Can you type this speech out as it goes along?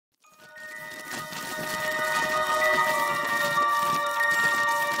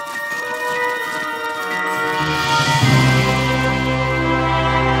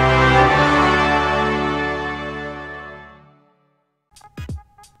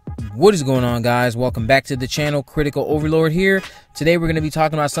What is going on, guys? Welcome back to the channel. Critical Overlord here. Today we're going to be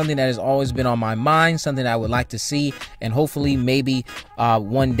talking about something that has always been on my mind, something I would like to see, and hopefully maybe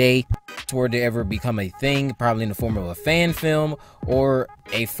one day toward to ever become a thing, probably in the form of a fan film or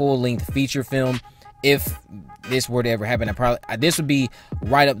a full-length feature film. If this were to ever happen, this would be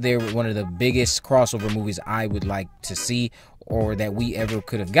right up there with one of the biggest crossover movies I would like to see, or that we ever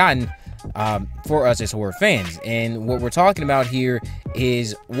could have gotten for us as horror fans. And what we're talking about here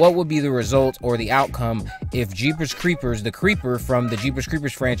is what would be the result or the outcome if Jeepers Creepers, the Creeper from the Jeepers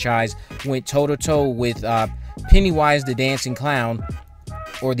Creepers franchise, went toe-to-toe with Pennywise the Dancing Clown,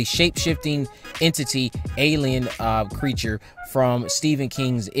 or the shape-shifting entity alien creature from Stephen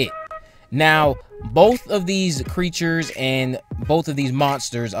King's It. Now, both of these creatures and both of these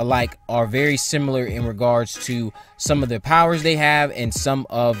monsters alike are very similar in regards to some of the powers they have and some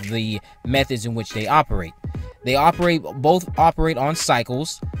of the methods in which they operate. Both operate on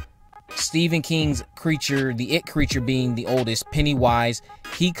cycles. Stephen King's creature, the It creature being the oldest, Pennywise,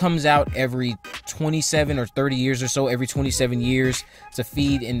 he comes out every 27 or 30 years or so, every 27 years to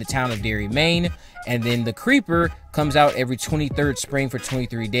feed in the town of Derry, Maine. And then the Creeper comes out every 23rd spring for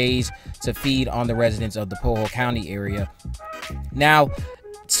 23 days to feed on the residents of the Poho County area. Now,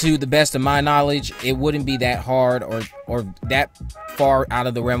 to the best of my knowledge, it wouldn't be that hard or that far out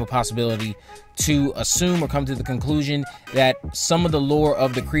of the realm of possibility to assume or come to the conclusion that some of the lore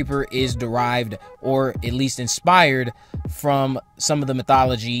of the Creeper is derived, or at least inspired, from some of the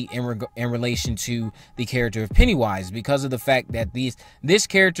mythology in relation to the character of Pennywise, because of the fact that this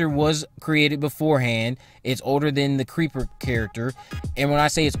character was created beforehand. It's older than the Creeper character, and when I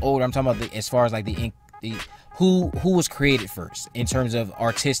say it's older, I'm talking about as far as like who was created first in terms of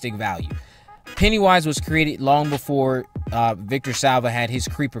artistic value. Pennywise was created long before Victor Salva had his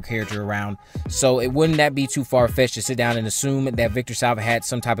Creeper character around, so it wouldn't that be too far-fetched to sit down and assume that Victor Salva had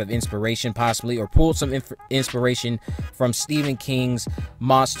some type of inspiration possibly, or pulled some inspiration from Stephen King's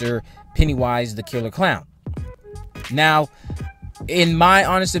monster Pennywise the Killer Clown. Now, in my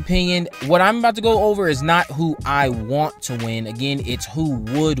honest opinion, what I'm about to go over is not who I want to win. Again, it's who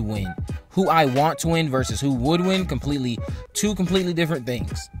would win. Who I want to win versus who would win, two completely different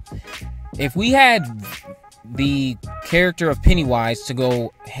things. If we had the character of Pennywise to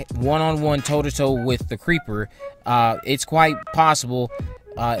go one-on-one, toe-to-toe with the Creeper, it's quite possible,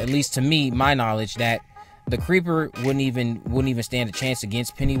 at least to me, my knowledge, that the Creeper wouldn't even stand a chance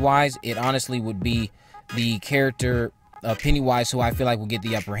against Pennywise. It honestly would be the character of Pennywise who I feel like would get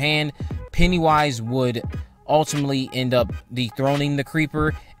the upper hand. Pennywise would ultimately end up dethroning the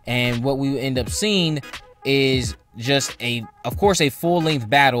Creeper, and what we end up seeing is just of course a full-length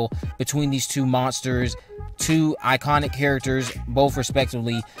battle between these two monsters, two iconic characters, both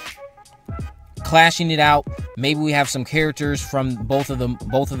respectively, clashing it out. Maybe we have some characters from both of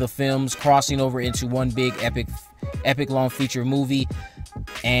the films crossing over into one big epic long feature movie,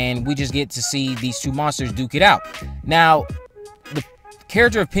 and we just get to see these two monsters duke it out. Now, the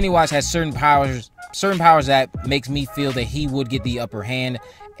character of Pennywise has certain powers that makes me feel that he would get the upper hand,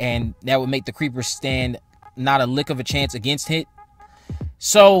 and that would make the Creeper stand not a lick of a chance against it.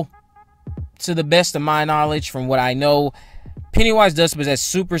 So, to the best of my knowledge, from what I know, Pennywise does possess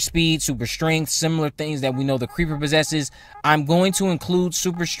super speed, super strength, similar things that we know the Creeper possesses. I'm going to include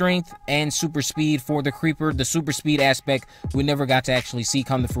super strength and super speed for the Creeper. The super speed aspect we never got to actually see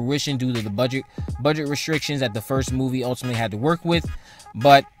come to fruition due to the budget restrictions that the first movie ultimately had to work with.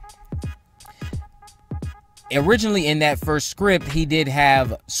 But originally in that first script, he did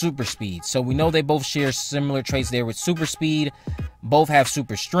have super speed, so we know they both share similar traits there with super speed. Both have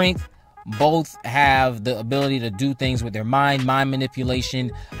super strength. Both have the ability to do things with their mind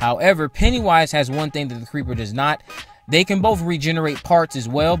manipulation. However, Pennywise has one thing that the Creeper does not. They can both regenerate parts as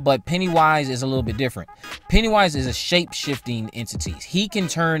well, but Pennywise is a little bit different. Pennywise is a shape-shifting entity. He can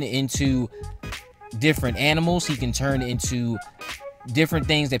turn into different animals. He can turn into different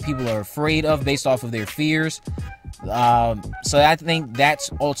things that people are afraid of based off of their fears. So I think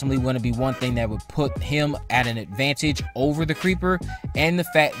that's ultimately going to be one thing that would put him at an advantage over the Creeper, and the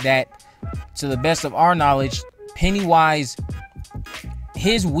fact that, to the best of our knowledge, Pennywise,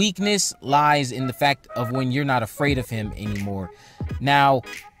 his weakness lies in the fact of when you're not afraid of him anymore. Now,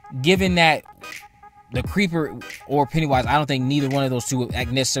 given that the Creeper or Pennywise, I don't think neither one of those two would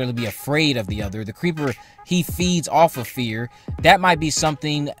necessarily be afraid of the other. The Creeper, he feeds off of fear. That might be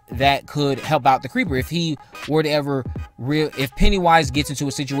something that could help out the Creeper. If he were to ever if Pennywise gets into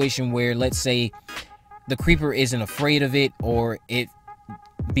a situation where, let's say, the Creeper isn't afraid of it, or it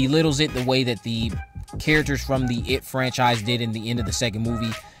belittles it the way that the characters from the It franchise did in the end of the second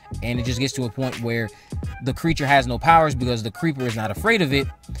movie, and it just gets to a point where the creature has no powers because the Creeper is not afraid of it,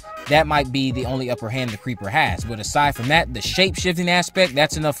 that might be the only upper hand the creeper has. But aside from that, the shape-shifting aspect,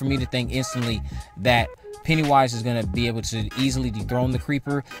 that's enough for me to think instantly that Pennywise is going to be able to easily dethrone the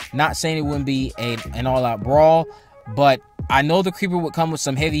creeper. Not saying it wouldn't be an all-out brawl, but I know the creeper would come with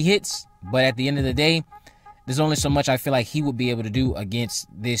some heavy hits, but at the end of the day, there's only so much I feel like he would be able to do against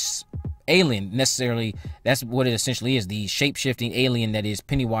this alien. Necessarily, that's what it essentially is, the shape-shifting alien that is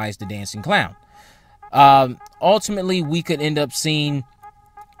Pennywise the Dancing Clown. Ultimately, we could end up seeing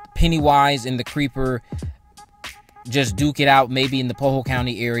Pennywise and the creeper just duke it out, maybe in the Poho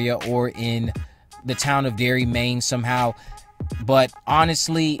County area or in the town of Derry, Maine somehow. But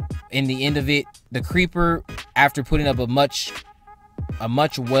honestly, in the end of it, the creeper, after putting up a much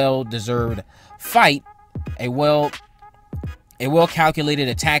well-deserved fight, a well-calculated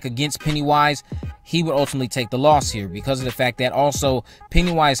attack against Pennywise, he would ultimately take the loss here, because of the fact that also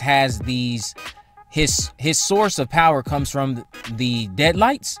Pennywise has these, his source of power comes from the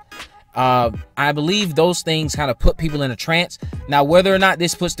deadlights. I believe those things kind of put people in a trance. Now, whether or not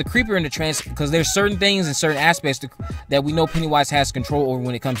this puts the creeper in a trance, because there's certain things and certain aspects that we know Pennywise has control over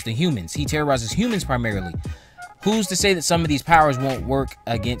when it comes to humans. He terrorizes humans primarily. Who's to say that some of these powers won't work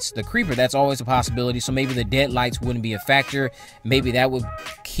against the creeper? That's always a possibility. So maybe the deadlights wouldn't be a factor. Maybe that would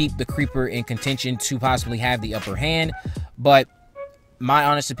keep the creeper in contention to possibly have the upper hand. But my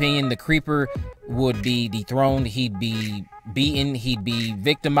honest opinion, the creeper would be dethroned. He'd be beaten. He'd be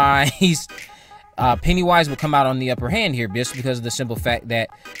victimized. Pennywise would come out on the upper hand here, just because of the simple fact that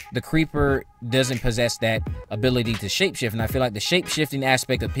the creeper doesn't possess that ability to shapeshift. And I feel like the shapeshifting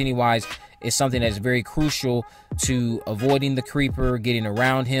aspect of Pennywise is something that's very crucial to avoiding the creeper, getting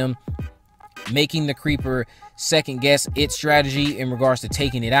around him, making the creeper second guess its strategy in regards to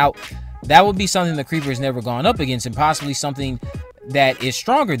taking it out. That would be something the creeper has never gone up against, and possibly something that is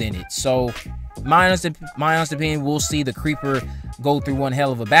stronger than it. So my honest opinion, we'll see the creeper go through one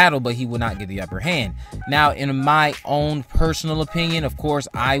hell of a battle, but he will not get the upper hand. Now, in my own personal opinion, of course,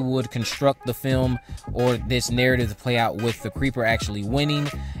 I would construct the film or this narrative to play out with the creeper actually winning,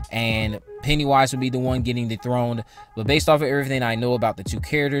 and Pennywise would be the one getting dethroned. But based off of everything I know about the two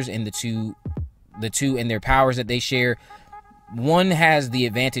characters and the two and their powers that they share, one has the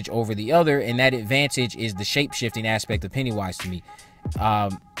advantage over the other, and that advantage is the shape-shifting aspect of Pennywise to me.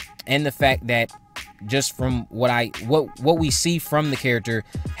 And the fact that just from what we see from the character,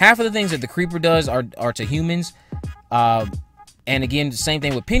 half of the things that the creeper does are to humans. And again, the same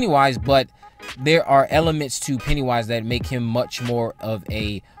thing with Pennywise, but there are elements to Pennywise that make him much more of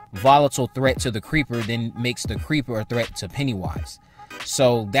a volatile threat to the creeper than makes the creeper a threat to Pennywise.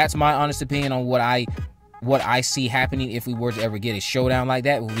 So that's my honest opinion on what I see happening if we were to ever get a showdown like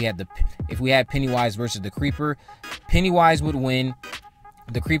that. If we had Pennywise versus the creeper, Pennywise would win.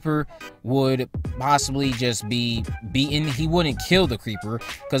 The creeper would possibly just be beaten. He wouldn't kill the creeper,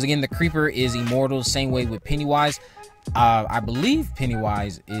 because again, the creeper is immortal the same way with Pennywise. I believe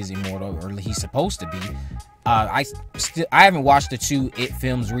Pennywise is immortal, or he's supposed to be. I haven't watched the two It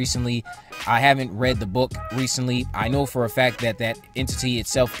films recently. I haven't read the book recently. I know for a fact that that entity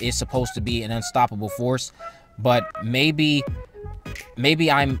itself is supposed to be an unstoppable force, but maybe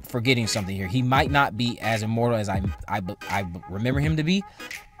I'm forgetting something here. He might not be as immortal as I remember him to be,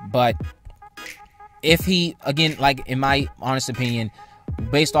 but if he, again, like in my honest opinion,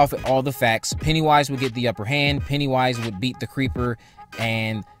 based off of all the facts, Pennywise would get the upper hand. Pennywise would beat the creeper,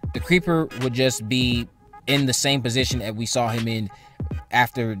 and the creeper would just be in the same position that we saw him in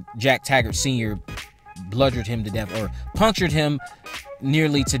after Jack Taggart Sr. bludgeoned him to death, or punctured him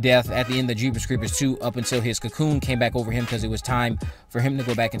nearly to death at the end of Jeepers Creepers 2, up until his cocoon came back over him, because it was time for him to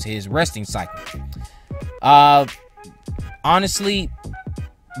go back into his resting cycle. Honestly,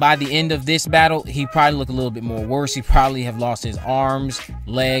 by the end of this battle, he probably looked a little bit more worse. He probably have lost his arms,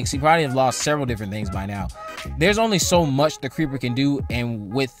 legs. He probably have lost several different things by now. There's only so much the creeper can do,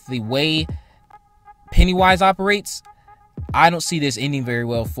 and with the way Pennywise operates, I don't see this ending very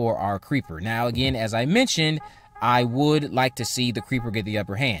well for our creeper. Now, again, as I mentioned, I would like to see the creeper get the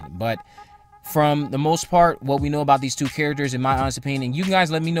upper hand, but from the most part, what we know about these two characters, in my honest opinion, and you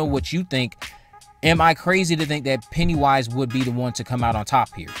guys let me know what you think. Am I crazy to think that Pennywise would be the one to come out on top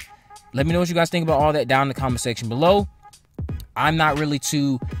here? Let me know what you guys think about all that down in the comment section below. I'm not really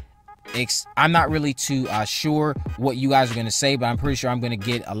too sure what you guys are going to say, but I'm pretty sure I'm going to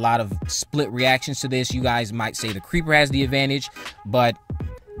get a lot of split reactions to this. You guys might say the creeper has the advantage, but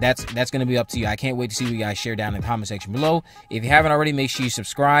that's going to be up to you. I can't wait to see what you guys share down in the comment section below. If you haven't already, make sure you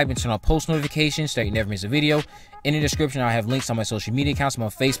subscribe and turn on post notifications so you never miss a video. In the description, I have links on my social media accounts. I'm on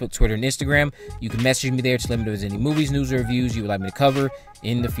Facebook, Twitter, and Instagram. You can message me there to let me know if there's any movies, news, or reviews you would like me to cover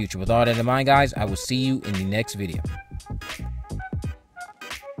in the future. With all that in mind, guys, I will see you in the next video.